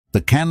The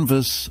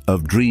canvas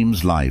of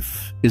dreams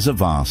life is a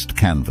vast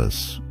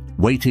canvas,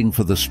 waiting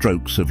for the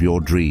strokes of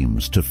your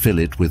dreams to fill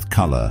it with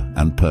color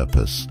and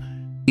purpose.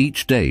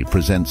 Each day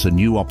presents a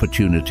new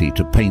opportunity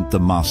to paint the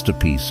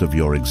masterpiece of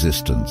your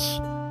existence.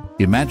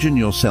 Imagine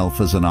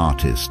yourself as an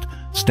artist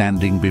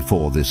standing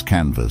before this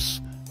canvas.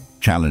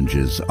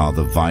 Challenges are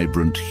the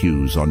vibrant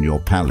hues on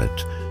your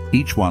palette,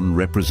 each one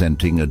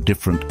representing a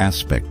different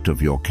aspect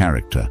of your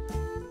character.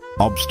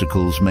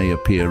 Obstacles may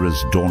appear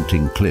as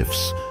daunting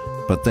cliffs,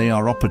 but they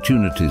are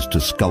opportunities to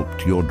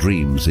sculpt your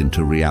dreams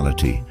into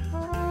reality.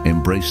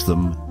 Embrace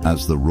them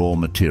as the raw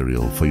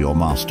material for your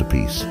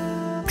masterpiece.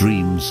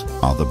 Dreams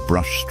are the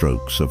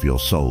brushstrokes of your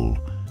soul.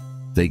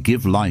 They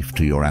give life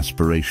to your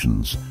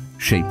aspirations,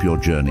 shape your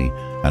journey,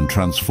 and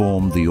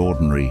transform the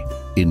ordinary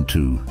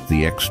into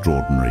the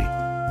extraordinary.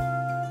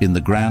 In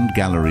the grand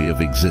gallery of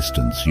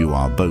existence, you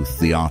are both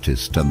the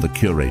artist and the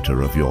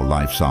curator of your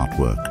life's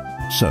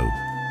artwork. So,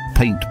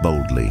 paint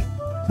boldly,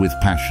 with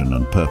passion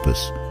and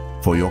purpose,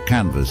 for your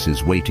canvas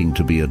is waiting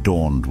to be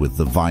adorned with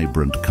the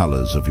vibrant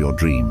colors of your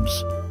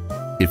dreams.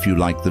 If you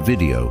like the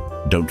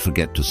video, don't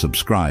forget to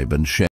subscribe and share.